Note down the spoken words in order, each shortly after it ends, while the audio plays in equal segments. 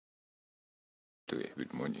do every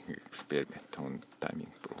morning experiment on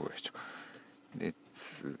timing progression.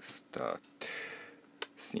 Let's start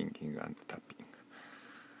singing and tapping.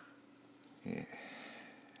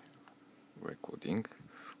 Recording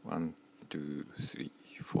 1, 2, 3,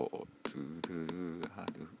 4.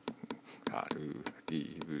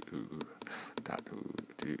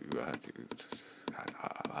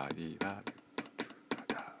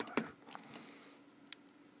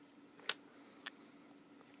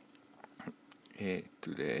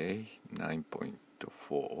 Today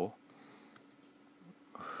 9.4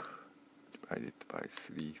 divided by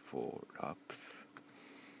 3, 4 laps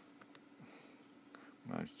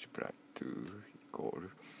multiplied to equal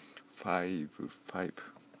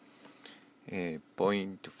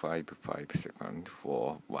 0.55 seconds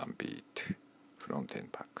for 1 beat front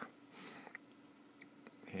and back.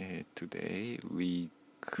 Today weak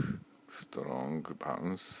strong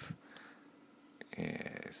bounce,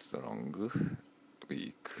 strong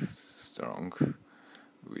weak strong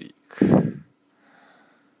weak.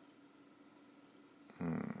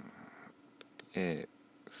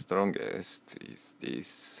 Strongest is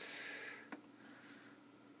this.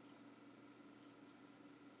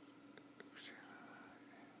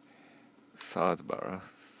 Third bar,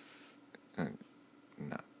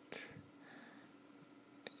 not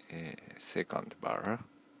second bar.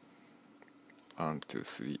 1, 2,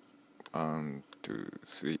 3, 1, 2,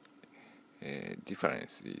 3.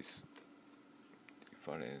 Difference is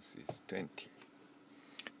 20.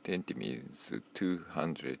 20 means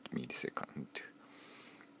 200 milliseconds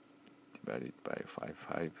divided by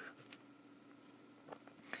 5.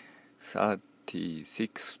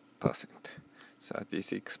 36%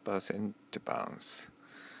 bounce.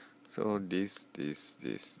 So this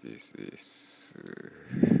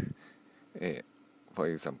for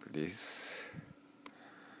example, this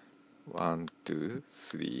 1, 2,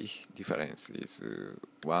 3 difference is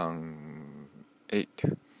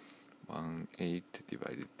 1.8. 1.8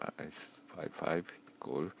 divided by 5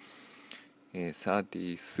 equal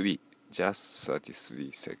 33. Just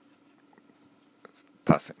 33%.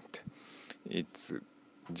 It's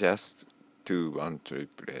just 1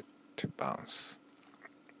 triplet bounce.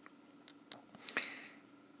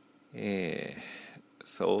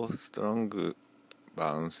 So strong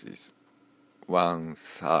bounce is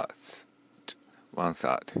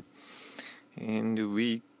 1/3, and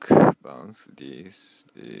weak bounce this.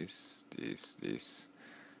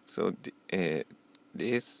 So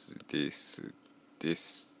this.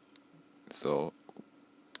 So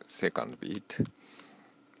second beat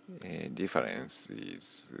difference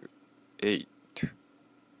is 8.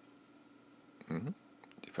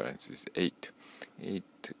 Difference is 8.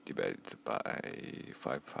 8 divided by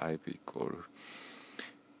 5 equal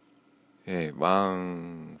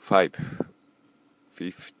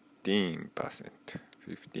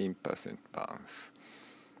 15% bounce.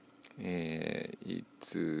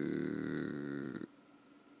 It's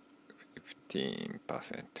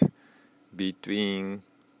 15% between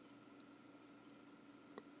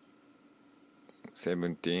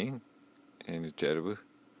 17 and 12.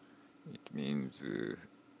 It means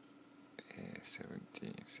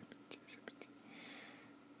 17.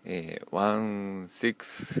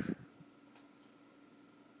 1/6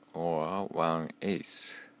 or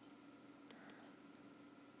 1/8.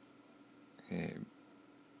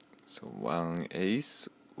 So 1/8,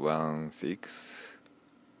 1/6,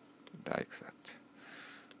 like that.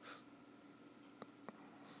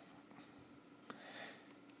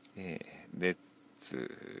 Let's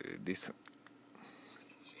listen.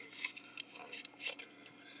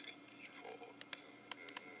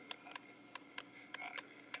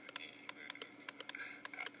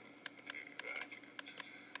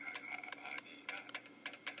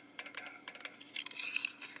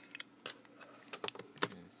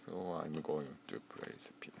 So I'm going to play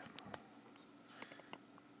the piano.